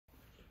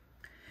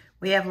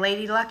We have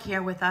Lady Luck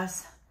here with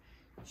us.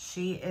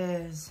 She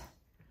is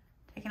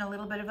taking a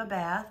little bit of a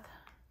bath.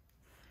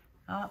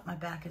 Oh, my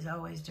back is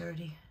always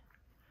dirty.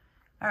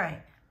 All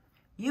right,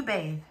 you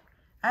bathe.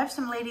 I have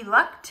some Lady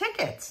Luck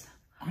tickets.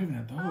 I haven't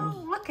had those.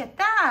 Oh, look at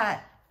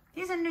that.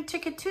 These are New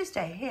Ticket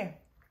Tuesday. Here.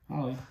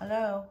 Holly.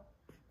 Hello.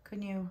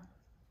 Can you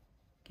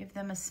give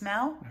them a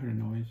smell? I heard a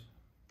noise.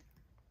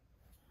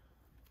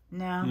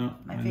 No,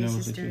 my face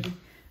is dirty.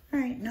 All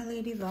right, no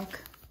Lady Luck.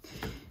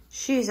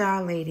 She's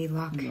our Lady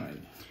Luck.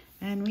 Right.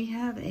 And we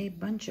have a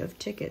bunch of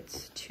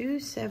tickets,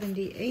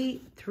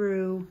 278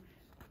 through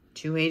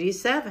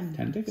 287.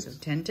 10 tickets. So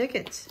 10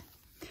 tickets.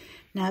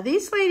 Now,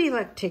 these Lady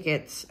Luck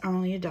tickets are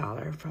only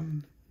 $1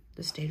 from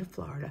the state of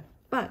Florida,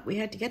 but we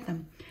had to get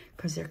them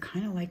because they're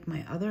kind of like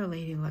my other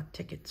Lady Luck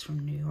tickets from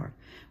New York,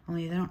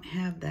 only they don't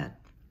have that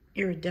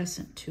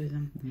iridescent to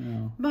them.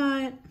 No.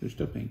 But they're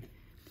still pink.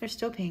 They're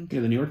still pink.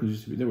 Yeah, the New York ones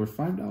used to be, they were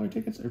 $5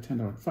 tickets or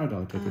 $10?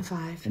 $5 tickets.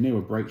 $5. And they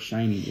were bright,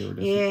 shiny,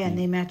 iridescent. Yeah, pink. and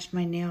they matched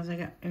my nails.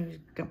 I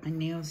got my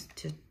nails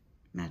to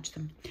match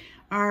them.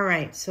 All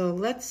right, so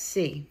let's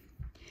see.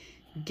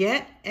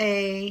 Get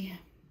a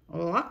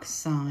luck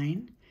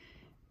sign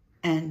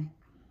and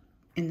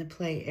in the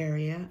play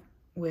area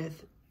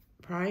with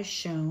prize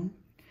shown.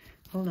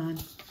 Hold on.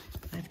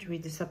 I have to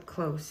read this up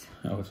close.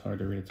 Oh, it's hard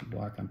to read. It's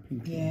black on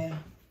pink. Yeah.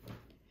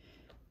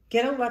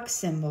 Get a luck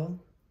symbol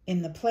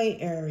in the play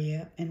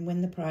area and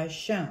win the prize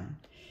shown.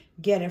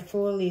 Get a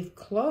 4-leaf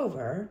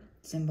clover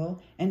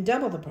symbol and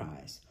double the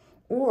prize.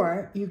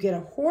 Or you get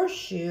a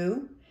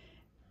horseshoe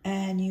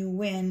and you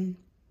win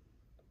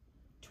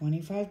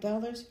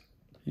 $25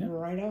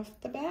 right off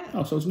the bat.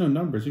 Oh, so it's no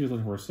numbers. You just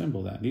look for a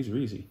symbol then. These are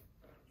easy.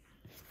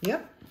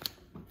 Yep.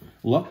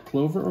 Luck,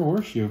 clover, or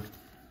horseshoe?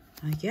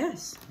 I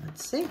guess.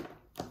 Let's see.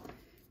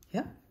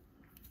 Yep.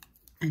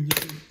 And you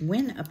can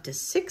win up to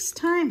 6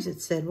 times.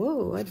 It said,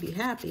 whoa, I'd be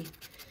happy.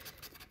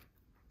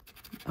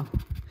 Oh,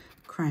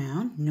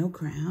 crown, no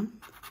crown.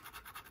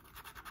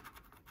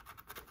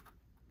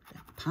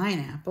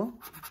 Pineapple.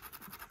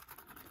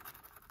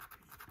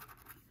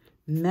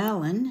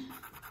 Melon.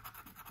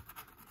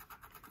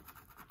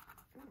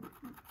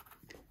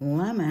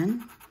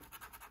 Lemon.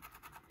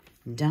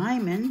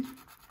 Diamond.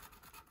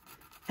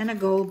 And a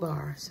gold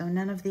bar. So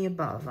none of the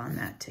above on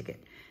that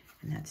ticket.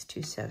 And that's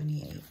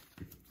 $278.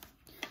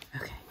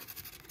 Okay.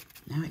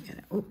 Now I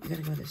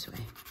gotta go this way.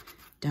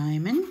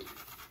 Diamond.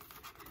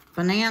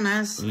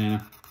 Bananas.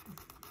 Banana.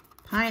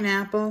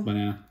 Pineapple.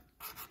 Banana.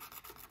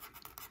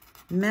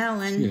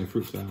 Melon. Yeah,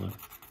 fruit salad.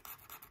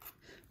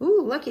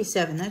 Ooh, lucky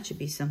 7. That should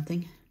be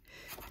something.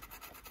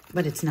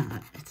 But it's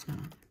not. It's not.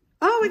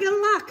 Oh, we got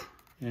a luck.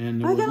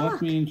 And the word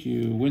luck means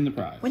you win the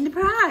prize. Win the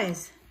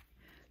prize.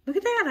 Look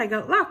at that. I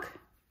got luck.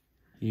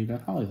 You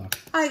got Holly Luck.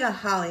 I got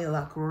Holly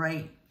Luck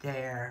right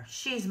there.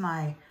 She's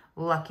my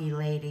lucky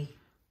lady.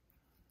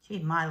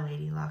 She's my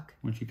Lady Luck.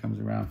 When she comes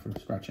around for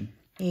scratching.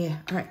 Yeah.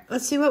 All right.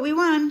 Let's see what we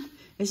won.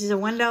 This is a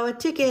 $1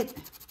 ticket.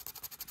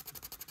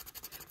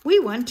 We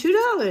won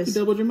 $2. You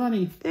doubled your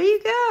money. There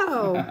you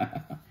go.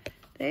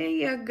 There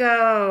you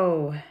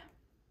go.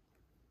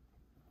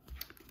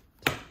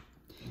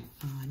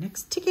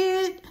 Next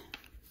ticket.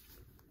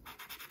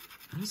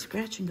 A lot of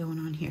scratching going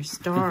on here.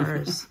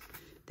 Stars.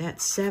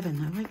 That's 7.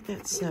 I like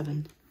that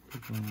 7.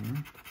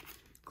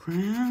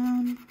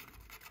 Crown.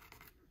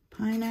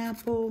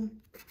 Pineapple.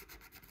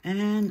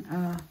 And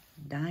a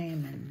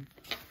diamond.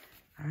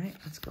 All right,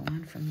 let's go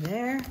on from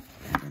there.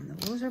 That in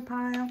the loser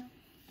pile.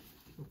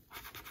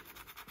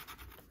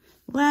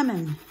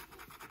 Lemon.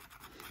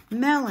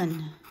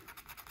 Melon.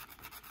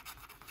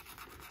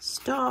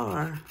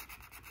 Star.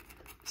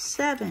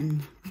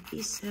 7.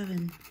 Lucky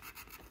 7.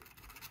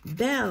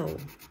 Bell.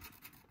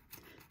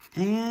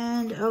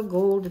 And a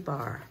gold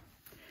bar.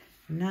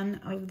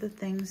 None of the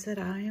things that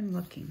I am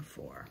looking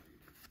for.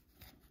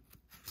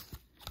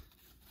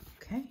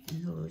 Okay,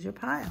 in the loser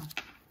pile.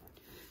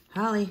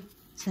 Holly,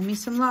 send me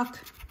some luck.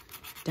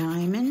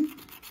 Diamond,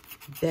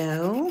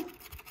 bell,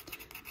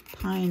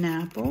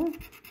 pineapple,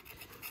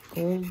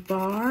 gold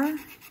bar,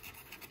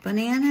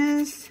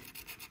 bananas,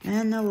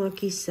 and the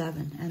lucky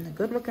 7. And the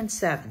good looking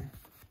 7.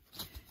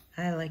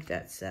 I like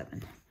that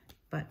 7,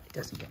 but it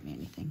doesn't get me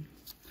anything.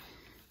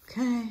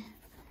 Okay,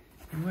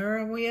 and where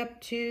are we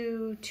up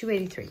to?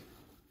 283.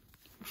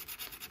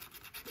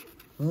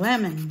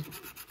 Lemon,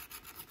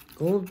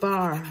 gold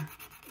bar,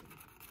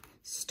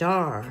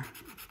 star,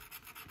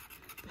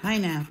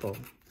 pineapple.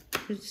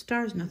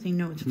 Star's nothing.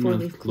 No, it's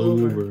 4-leaf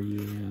clover.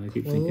 Yeah, I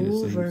keep thinking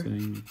the same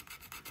thing.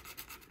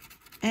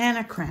 And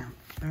a crown.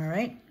 All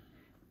right,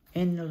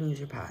 in the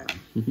loser pile.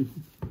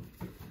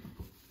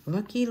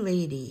 Lucky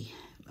lady,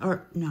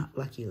 or not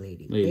lucky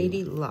lady.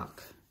 Lady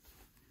Luck.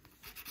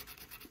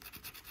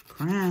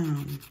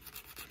 Crown.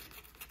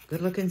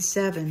 Good looking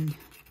 7.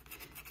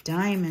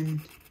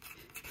 Diamond.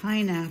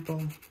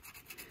 Pineapple.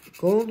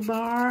 Gold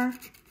bar.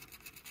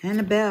 And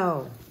a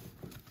bell.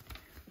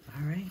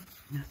 All right,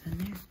 nothing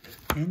there.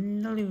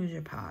 In the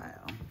loser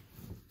pile.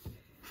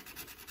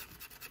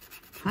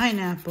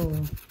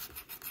 Pineapple.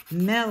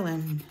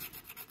 Melon.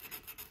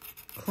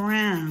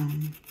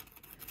 Crown.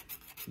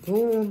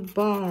 gold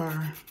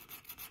bar,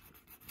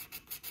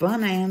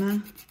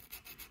 banana,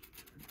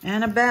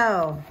 and a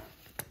bell.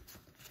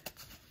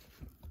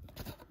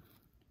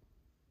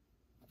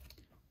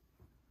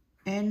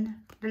 In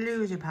the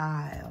loser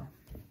pile.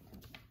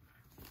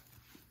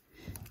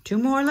 2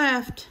 more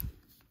left.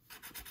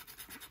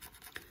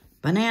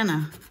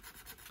 Banana,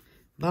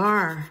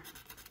 bar,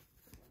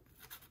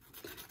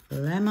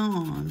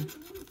 lemon,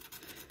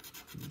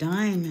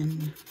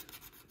 diamond.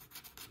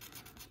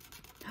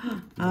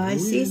 I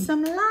see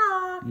some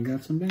luck. You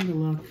got some bingo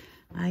luck.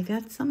 I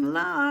got some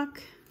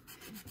luck.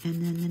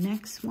 And then the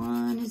next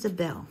one is a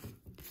bell.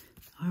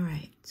 All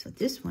right, so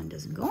this one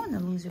doesn't go in the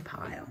loser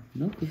pile.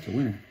 Nope, it's a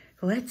winner.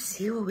 Let's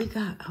see what we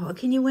got. Oh, what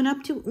can you win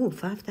up to? Ooh,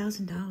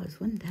 $5,000.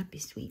 Wouldn't that be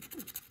sweet?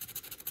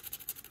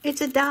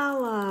 It's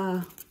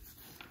 $1.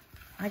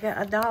 I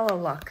got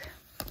 $1 luck.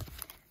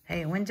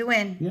 Hey, win to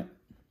win. Yep.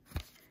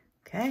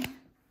 Okay. Do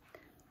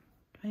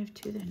I have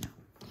 2 there? No.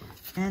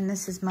 And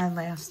this is my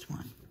last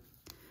one.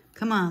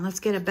 Come on, let's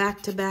get a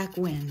back-to-back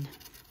win.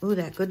 Ooh,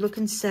 that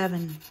good-looking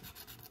 7.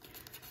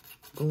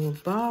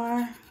 Gold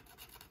bar.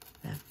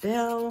 That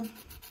bell.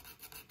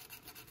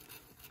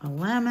 A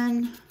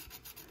lemon.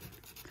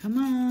 Come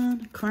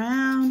on,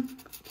 crown.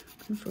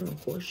 Looking for a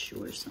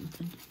horseshoe or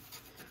something.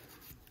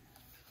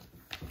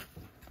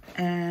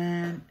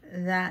 And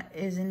that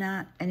is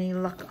not any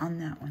luck on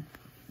that one.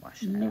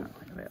 Wash that out a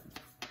little bit.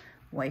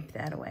 Wipe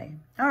that away.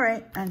 All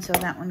right, and so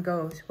that one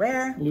goes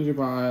where? Loser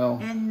pile.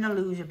 In the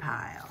loser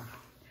pile.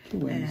 2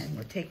 wins. And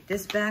we'll take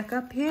this back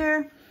up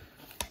here.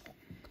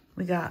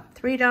 We got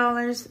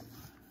 $3,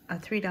 a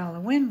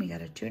 $3 win. We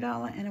got a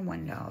 $2 and a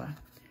 $1.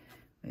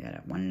 We got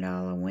a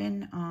 $1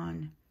 win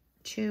on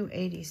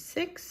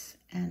 $2.86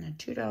 and a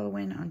 $2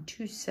 win on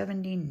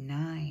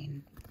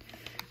 $2.79.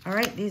 All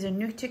right, these are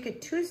New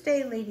Ticket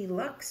Tuesday Lady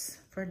Lucks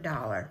for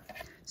 $1.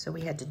 So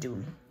we had to do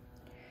them.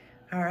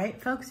 All right,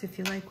 folks, if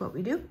you like what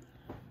we do,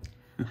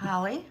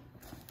 Holly.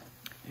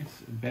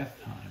 It's bath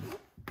time.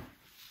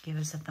 Give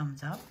us a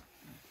thumbs up.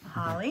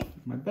 Holly.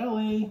 My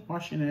belly,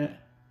 washing it.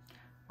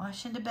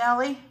 Washing the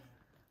belly.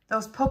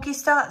 Those pokey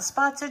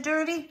spots are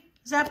dirty.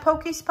 Is that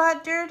pokey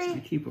spot dirty? I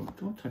keep them.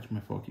 Don't touch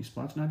my pokey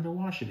spots. Now I'm going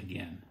to wash it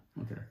again.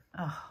 Look at her.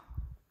 Oh.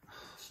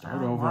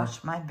 Start over.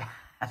 Wash my back.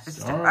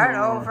 Start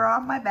over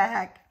on my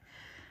back.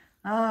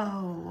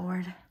 Oh,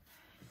 Lord.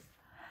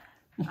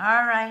 All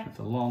right. That's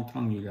a long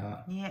tongue you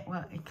got. Yeah,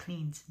 well, it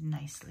cleans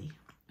nicely.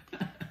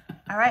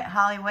 All right,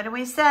 Holly, what do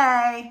we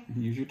say?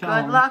 Use your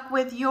tongue. Good luck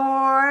with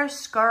your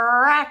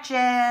scratching.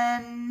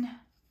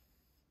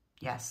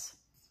 Yes.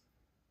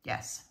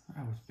 Yes.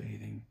 I was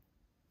bathing.